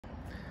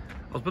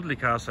Osmudley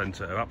Car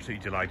Centre are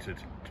absolutely delighted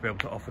to be able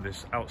to offer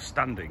this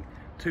outstanding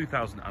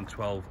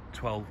 2012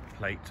 12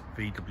 plate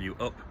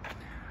VW Up.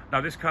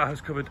 Now this car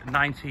has covered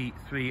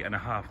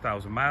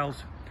 93,500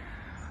 miles,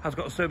 has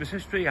got a service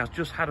history, has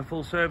just had a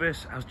full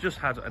service, has just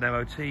had an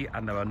MOT,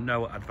 and there are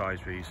no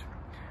advisories.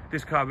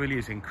 This car really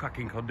is in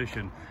cracking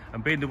condition,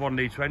 and being the 1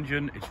 litre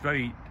engine, it's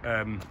very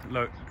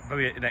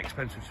very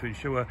inexpensive to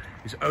insure.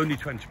 It's only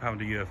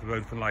 £20 a year for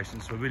road fund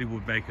licence, so it really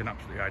would make an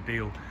absolutely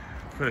ideal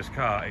first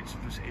car.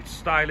 It's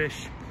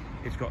stylish,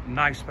 it's got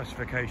nice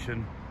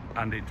specification,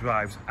 and it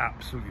drives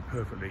absolutely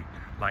perfectly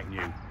like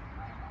new.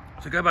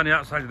 So go by the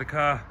outside of the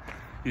car,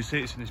 you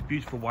see it's in this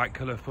beautiful white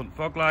colour, front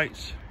fog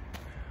lights,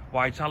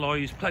 white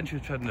alloys, plenty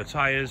of tread in the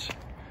tyres,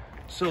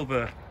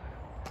 silver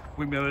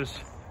wing mirrors.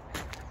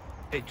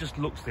 It just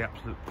looks the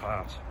absolute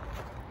part.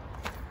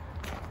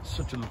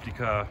 Such a lovely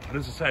car, and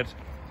as I said,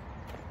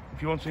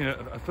 if you want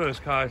a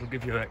first car, it'll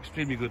give you an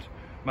extremely good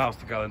miles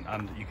to gallon,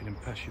 and you can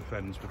impress your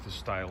friends with the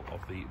style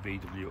of the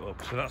VW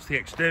Up. So that's the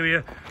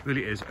exterior.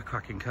 Really is a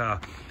cracking car.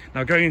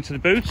 Now going into the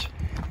boot,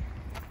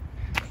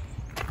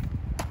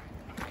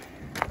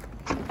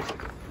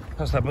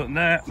 press that button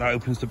there, that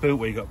opens the boot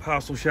where you've got a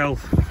parcel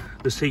shelf.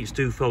 The seats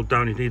do fold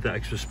down, you need that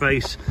extra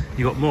space.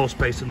 You've got more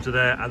space under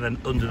there, and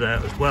then under there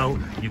as well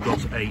you've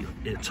got a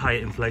tyre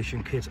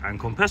inflation kit and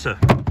compressor.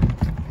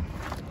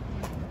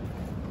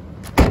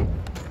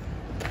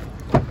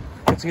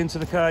 Getting into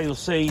the car, you'll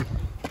see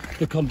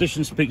the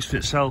condition speaks for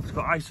itself. It's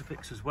got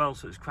Isofix as well,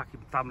 so it's a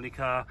cracking family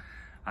car,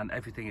 and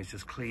everything is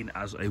just clean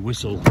as a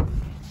whistle.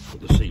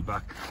 Put the seat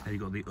back, and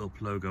you've got the Up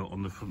logo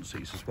on the front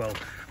seats as well.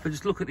 But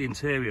just look at the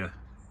interior,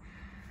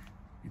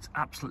 it's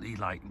absolutely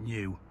like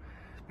new.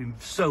 Been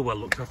so well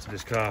looked after,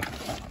 this car.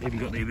 Even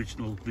got the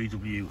original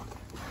VW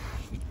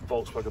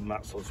Volkswagen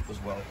mats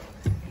as well.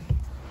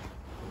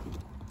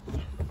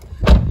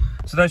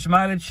 So there's your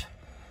mileage,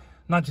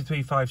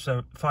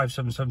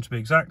 93,577 to be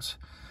exact,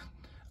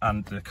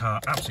 and the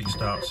car absolutely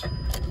starts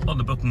on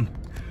the button.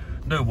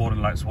 No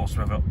warning lights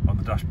whatsoever on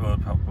the dashboard,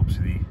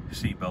 obviously the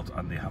seat belt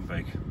and the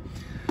handbrake.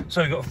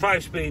 So you've got a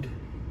 5-speed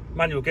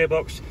manual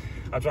gearbox.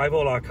 I drive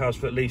all our cars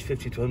for at least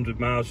 50 to 100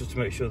 miles just to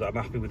make sure that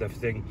I'm happy with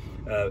everything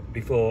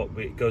before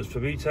it goes for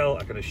retail.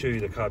 I can assure you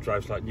the car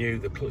drives like new,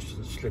 the clutch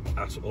doesn't slip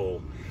at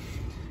all.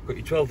 Got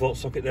your 12-volt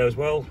socket there as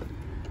well.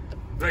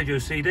 Radio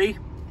CD,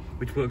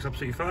 which works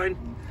absolutely fine.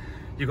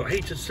 You've got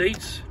heated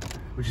seats,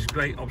 which is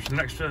great, optional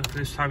extra for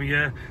this time of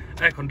year.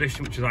 Air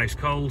conditioning, which is ice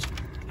cold,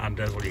 and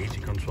all your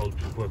heating controls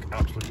work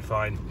absolutely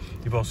fine.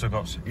 You've also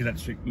got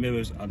electric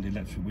mirrors and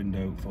electric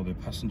window for the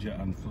passenger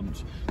and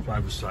front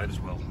driver's side as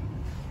well.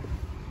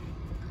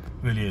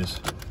 Really is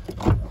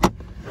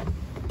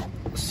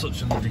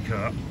such a lovely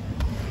car.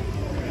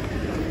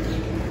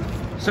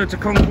 So to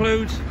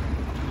conclude,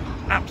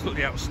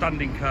 absolutely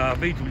outstanding car,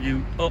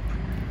 VW Up,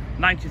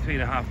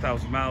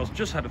 93,500 miles,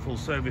 just had a full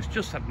service,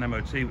 just had an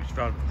MOT which is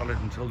valid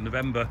until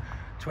November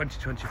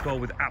 2024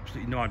 with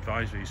absolutely no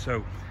advisory.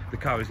 So the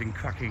car is in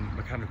cracking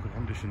mechanical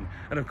condition,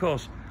 and of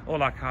course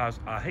all our cars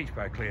are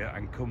HPI clear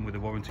and come with a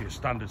warranty as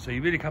standard, so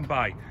you really can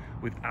buy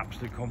with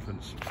absolute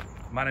confidence.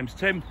 My name's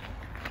Tim.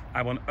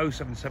 I'm on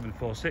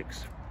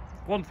 07746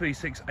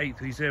 136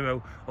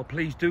 830, or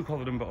please do call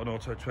the number on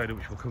Auto Trader,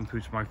 which will come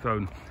through to my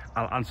phone.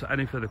 I'll answer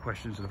any further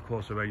questions and of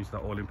course arrange that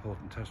all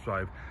important test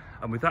drive.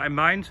 And with that in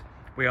mind,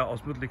 we are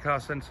Osmudley Car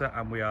Centre,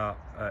 and we are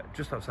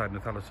just outside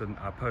Northallerton.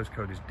 Our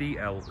postcode is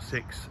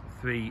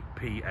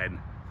DL63PN.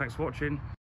 Thanks for watching.